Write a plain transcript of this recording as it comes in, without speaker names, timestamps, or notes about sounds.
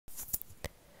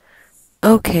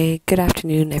Okay, good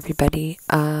afternoon, everybody.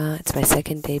 It's my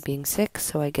second day being sick,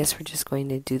 so I guess we're just going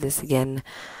to do this again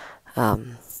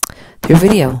um, through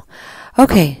video.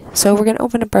 Okay, so we're going to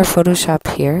open up our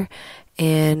Photoshop here,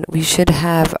 and we should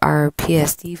have our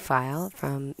PSD file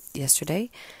from yesterday,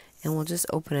 and we'll just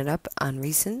open it up on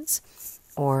Recents,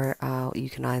 or you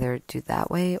can either do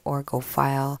that way or go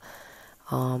File,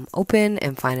 Open,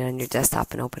 and find it on your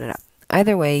desktop and open it up.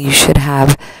 Either way, you should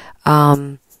have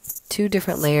two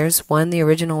different layers, one the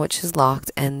original which is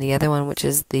locked and the other one which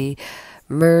is the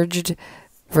merged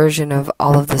version of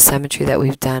all of the symmetry that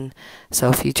we've done. So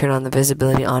if you turn on the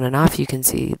visibility on and off, you can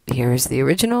see here's the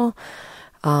original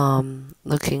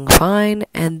looking fine,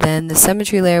 and then the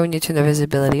symmetry layer, when you turn the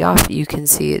visibility off, you can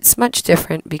see it's much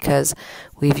different because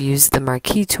we've used the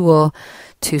marquee tool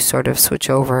to sort of switch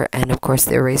over, and of course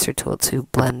the eraser tool to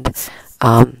blend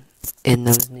in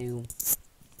those new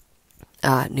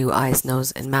eyes,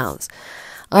 nose, and mouths.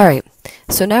 Alright,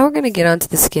 so now we're going to get onto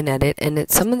the skin edit, and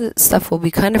some of the stuff we'll be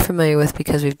kind of familiar with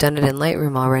because we've done it in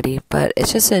Lightroom already, but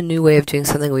it's just a new way of doing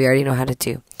something we already know how to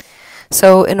do.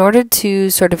 So in order to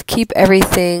sort of keep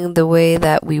everything the way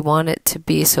that we want it to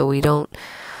be, so we don't,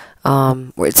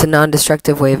 it's a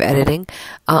non-destructive way of editing,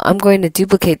 I'm going to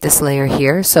duplicate this layer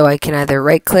here, so I can either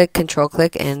right-click,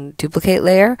 control-click, and duplicate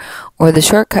layer, or the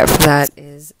shortcut for that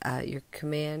is your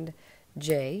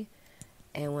Command-J.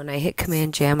 And when I hit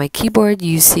Command J on my keyboard,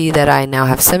 you see that I now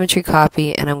have Symmetry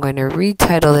Copy, and I'm going to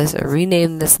retitle this or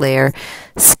rename this layer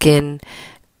Skin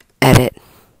Edit.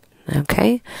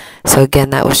 Okay, so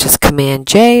again, that was just Command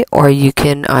J, or you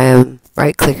can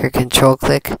right click or control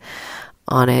click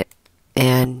on it,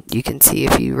 and you can see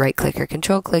if you right click or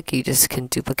control click, you just can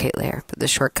duplicate layer. But the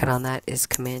shortcut on that is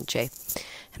Command J.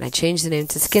 And I changed the name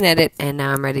to Skin Edit, and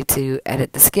now I'm ready to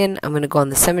edit the skin. I'm going to go on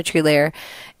the Symmetry layer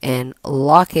and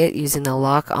lock it using the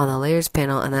Lock on the Layers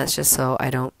panel, and that's just so I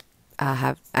don't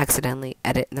have accidentally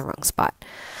edit in the wrong spot.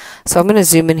 So I'm going to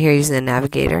zoom in here using the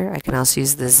navigator. I can also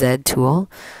use the Z tool,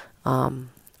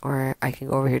 or I can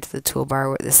go over here to the toolbar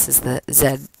where this is the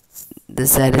Z. The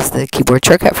Z is the keyboard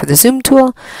shortcut for the zoom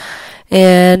tool.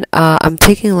 And I'm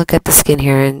taking a look at the skin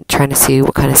here and trying to see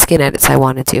what kind of skin edits I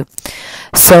want to do.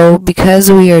 So because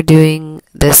we are doing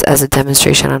this as a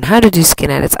demonstration on how to do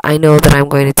skin edits, I know that I'm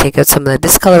going to take out some of the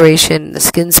discoloration, the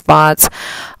skin spots.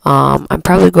 I'm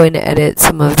probably going to edit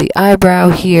some of the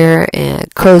eyebrow here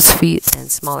and crow's feet and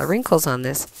smaller wrinkles on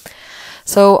this.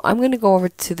 So I'm going to go over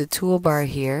to the toolbar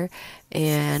here,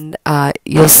 and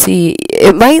you'll see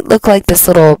it might look like this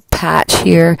little patch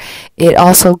here. It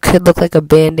also could look like a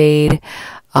band-aid,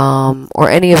 or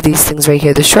any of these things right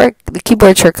here. The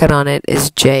keyboard shortcut on it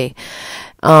is J.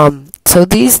 So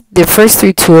the first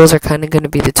three tools are kind of going to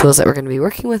be the tools that we're going to be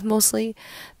working with mostly.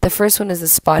 The first one is the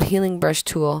Spot Healing Brush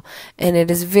tool, and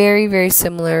it is very, very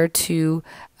similar to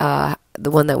the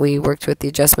one that we worked with, the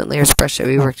Adjustment Layers brush that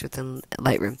we worked with in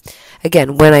Lightroom.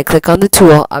 Again, when I click on the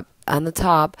tool up on the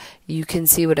top, you can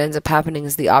see what ends up happening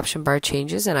is the option bar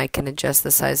changes, and I can adjust the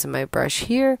size of my brush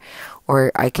here,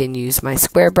 or I can use my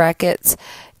square brackets.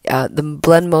 The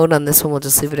blend mode on this one, we'll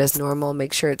just leave it as normal.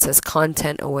 Make sure it says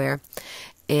content aware.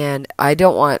 And I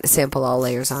don't want to sample all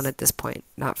layers on at this point,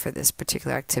 not for this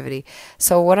particular activity.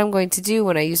 So what I'm going to do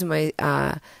when I use my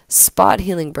Spot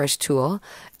Healing Brush tool,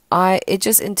 it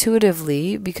just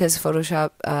intuitively, because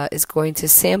Photoshop is going to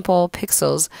sample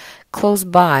pixels close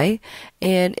by,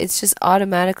 and it's just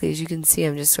automatically, as you can see,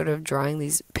 I'm just sort of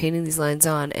painting these lines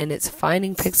on, and it's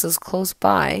finding pixels close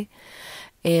by,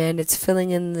 and it's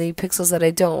filling in the pixels that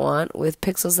I don't want with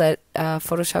pixels that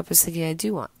Photoshop is thinking I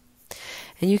do want.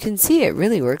 And you can see it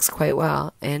really works quite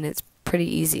well, and it's pretty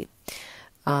easy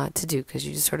to do because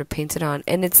you just sort of paint it on.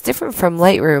 And it's different from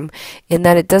Lightroom in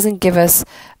that it doesn't give us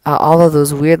all of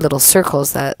those weird little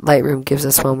circles that Lightroom gives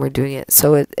us when we're doing it.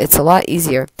 So it's a lot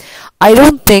easier. I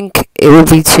don't think it would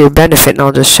be to your benefit, and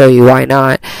I'll just show you why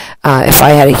not. If I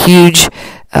had a huge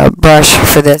brush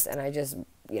for this and I just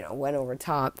went over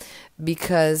top,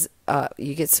 because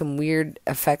you get some weird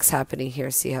effects happening here.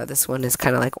 See how this one is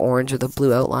kind of like orange with a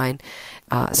blue outline.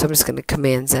 So I'm just going to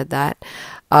Command Z that.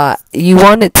 You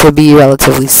want it to be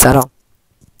relatively subtle.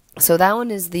 So that one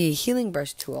is the Healing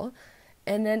Brush tool.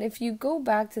 And then if you go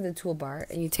back to the toolbar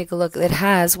and you take a look, it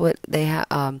has what they have.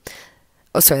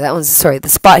 The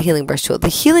Spot Healing Brush tool. The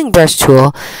Healing Brush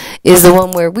tool is the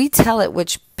one where we tell it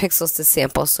which pixels to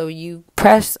sample. So you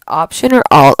press Option or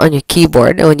Alt on your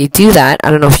keyboard, and when you do that,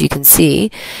 I don't know if you can see,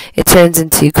 it turns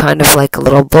into kind of like a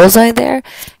little bullseye there.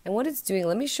 And what it's doing,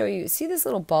 let me show you. See this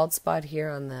little bald spot here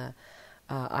on the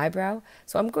eyebrow?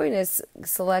 So I'm going to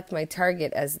select my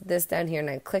target as this down here, and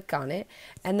I click on it.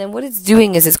 And then what it's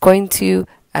doing is it's going to,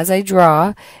 as I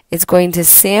draw, it's going to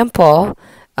sample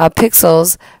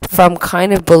pixels from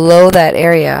kind of below that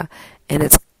area, and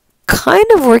it's kind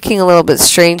of working a little bit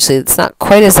strangely. It's not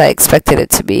quite as I expected it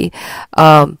to be,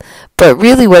 but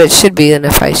really what it should be, and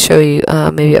if I show you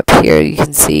maybe up here, you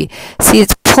can see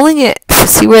it's pulling it.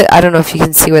 See where, I don't know if you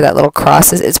can see where that little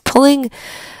cross is. It's pulling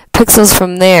pixels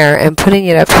from there and putting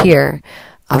it up here.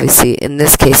 Obviously, in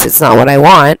this case, it's not what I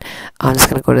want. I'm just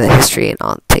going to go to the history and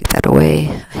I'll take that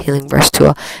away, healing brush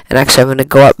tool. And actually, I'm going to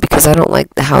go up because I don't like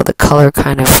how the color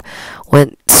kind of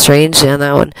went strangely on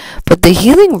that one. But the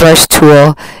healing brush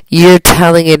tool, you're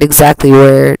telling it exactly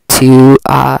where to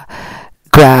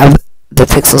grab the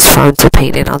pixels from to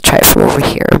paint it. I'll try it from over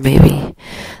here. Maybe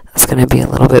that's going to be a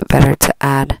little bit better to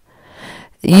add.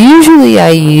 Usually I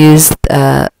use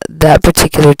that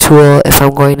particular tool if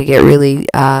I'm going to get really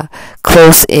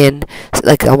close in,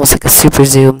 like almost like a super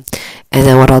zoom, and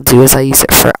then what I'll do is I use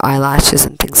it for eyelashes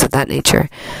and things of that nature.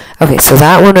 Okay, so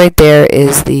that one right there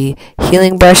is the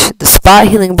healing brush. The spot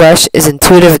healing brush is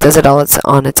intuitive, it does it all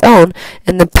on its own,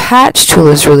 and the patch tool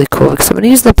is really cool because I'm going to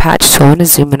use the patch tool. I'm going to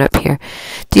zoom in up here.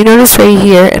 Do you notice right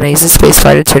here, and I use the space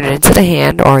bar to turn it into the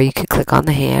hand, or you could click on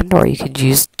the hand, or you could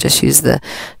just use the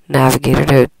navigator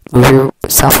to move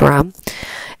yourself around.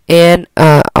 And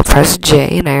I'll press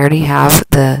J, and I already have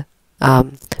the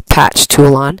patch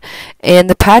tool on. And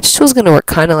the patch tool is going to work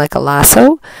kind of like a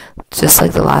lasso, just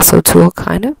like the lasso tool,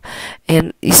 kind of.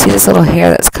 And you see this little hair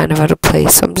that's kind of out of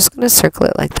place, so I'm just going to circle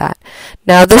it like that.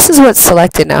 Now, this is what's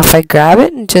selected. Now, if I grab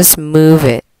it and just move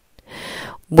it,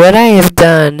 what I have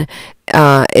done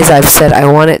is I've said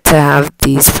I want it to have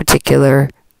these particular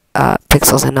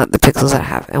pixels and not the pixels I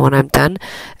have. And when I'm done,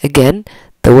 again,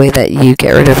 the way that you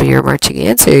get rid of your marching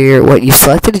ants or what you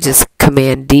selected is just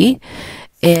Command D,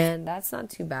 and that's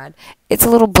not too bad. It's a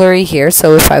little blurry here,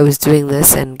 so if I was doing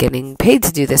this and getting paid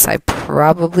to do this, I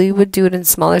probably would do it in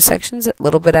smaller sections, a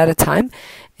little bit at a time,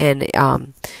 and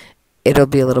it'll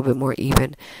be a little bit more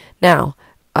even. Now,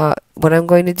 what I'm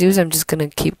going to do is I'm just going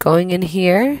to keep going in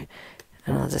here,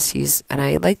 and I'll just use, and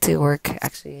I like to work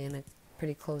actually in a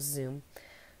pretty close zoom.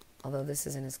 Although this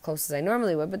isn't as close as I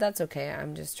normally would, but that's okay.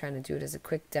 I'm just trying to do it as a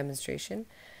quick demonstration.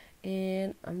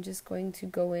 And I'm just going to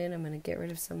go in. I'm going to get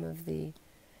rid of some of the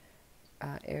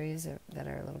areas that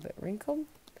are a little bit wrinkled.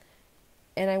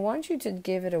 And I want you to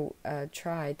give it a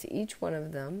try to each one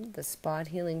of them. The spot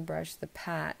healing brush, the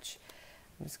patch.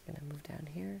 I'm just going to move down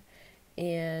here.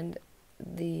 And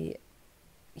the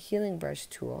healing brush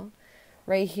tool.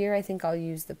 Right here, I think I'll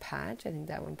use the patch. I think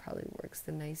that one probably works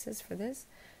the nicest for this.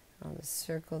 I'll just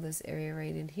circle this area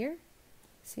right in here.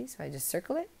 See, so I just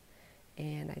circle it,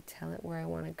 and I tell it where I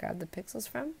want to grab the pixels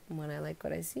from. And when I like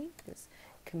what I see, just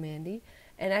Command D.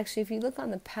 And actually, if you look on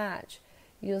the patch,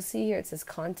 you'll see here it says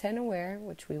Content Aware,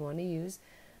 which we want to use.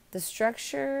 The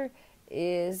structure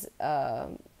is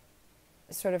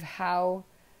sort of how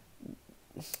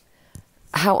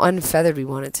unfeathered we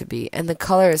want it to be, and the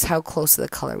color is how close to the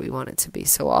color we want it to be.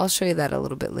 So I'll show you that a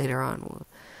little bit later on.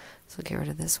 So get rid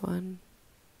of this one.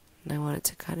 And I want it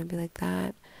to kind of be like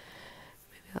that.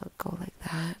 Maybe I'll go like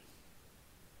that.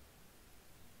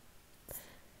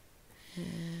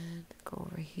 And go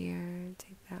over here,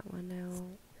 take that one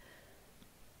out.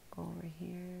 Go over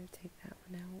here, take that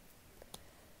one out.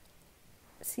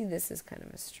 See, this is kind of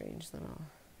a strange little...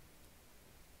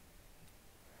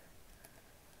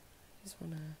 I just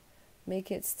want to make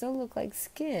it still look like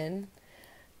skin,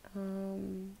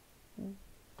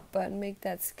 but make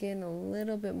that skin a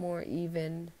little bit more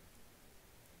even.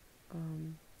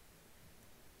 And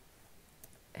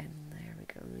there we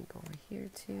go. Let me go over here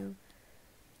too.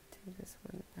 Take this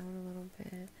one out a little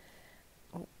bit.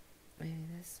 Oh, maybe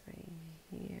this right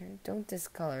here. Don't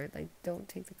discolor it. Like, don't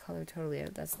take the color totally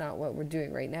out. That's not what we're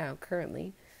doing right now,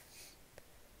 currently.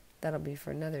 That'll be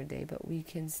for another day, but we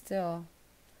can still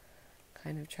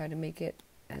kind of try to make it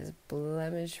as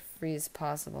blemish free as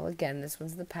possible. Again, this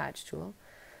one's the patch tool.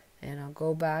 And I'll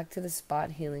go back to the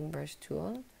spot healing brush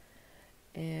tool.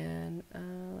 And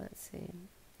let's see.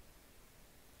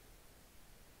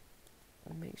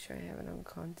 I'll make sure I have it on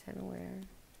Content Aware.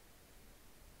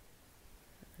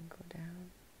 And go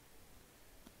down.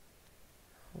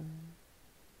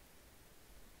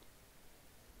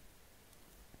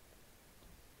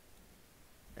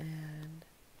 And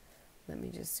let me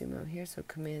just zoom out here. So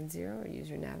Command 0 or use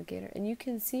your navigator. And you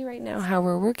can see right now how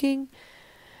we're working.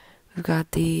 We've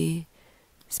got the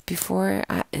before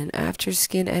and after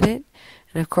skin edit.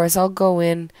 And of course, I'll go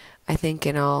in, I think,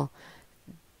 and I'll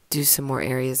do some more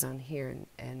areas on here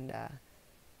and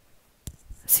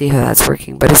see how that's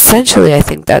working. But essentially, I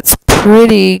think that's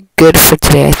pretty good for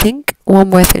today. I think one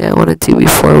more thing I want to do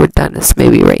before we're done is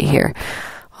maybe right here.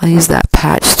 I'll use that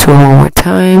patch tool one more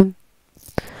time.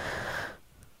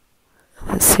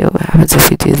 Let's see what happens if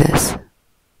we do this.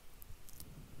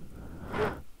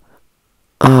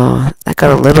 Oh, that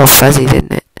got a little fuzzy,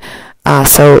 didn't it?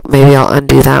 So maybe I'll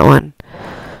undo that one.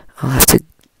 I'll have to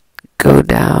go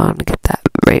down and get that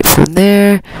right from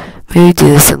there. Maybe do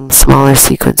this in smaller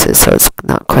sequences so it's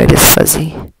not quite as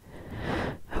fuzzy.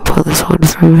 Pull this one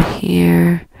from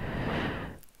here.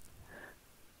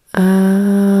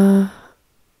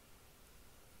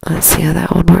 Let's see how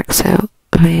that one works out.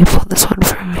 Maybe pull this one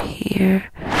from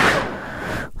here.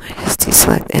 I just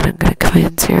deselect and I'm going to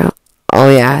Command 0.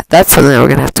 Oh yeah, that's something that we're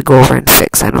going to have to go over and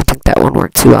fix. I don't think that one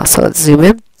worked too well. So let's zoom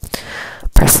in.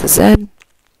 Press the Z.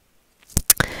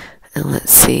 And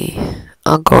let's see.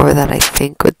 I'll go over that, I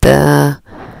think, with the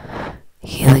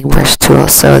healing brush tool.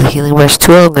 So the healing brush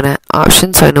tool, I'm going to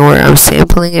option so I know where I'm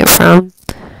sampling it from.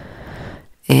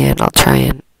 And I'll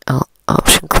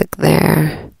option click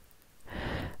there.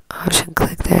 Option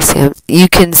click there. See, you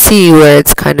can see where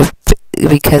it's kind of,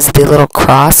 because the little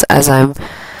cross as I'm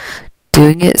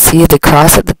doing it, see the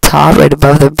cross at the top right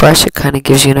above the brush, it kind of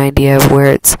gives you an idea of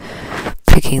where it's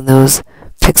picking those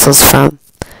pixels from.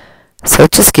 So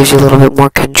it just gives you a little bit more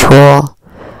control.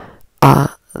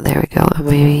 There we go.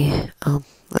 Maybe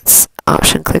let's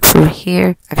option click from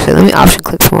here. Actually, let me option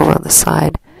click from over on the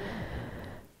side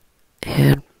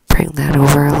and bring that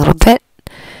over a little bit,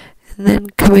 and then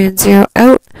Command 0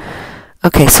 out.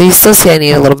 Okay, so you still see I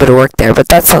need a little bit of work there, but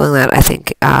that's something that I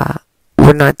think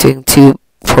we're not doing too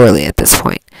poorly at this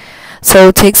point.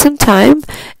 So take some time,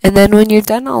 and then when you're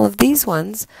done all of these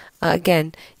ones,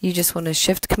 again, you just want to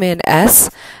Shift Command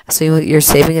S, so you're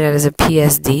saving it as a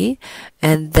PSD,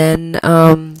 and then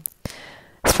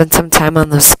spend some time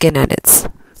on those skin edits.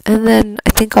 And then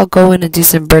I think I'll go in and do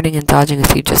some burning and dodging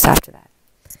with you just after that.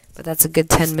 But that's a good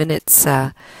 10 minutes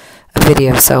of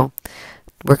video, so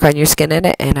work on your skin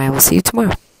edit, and I will see you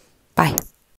tomorrow. Bye.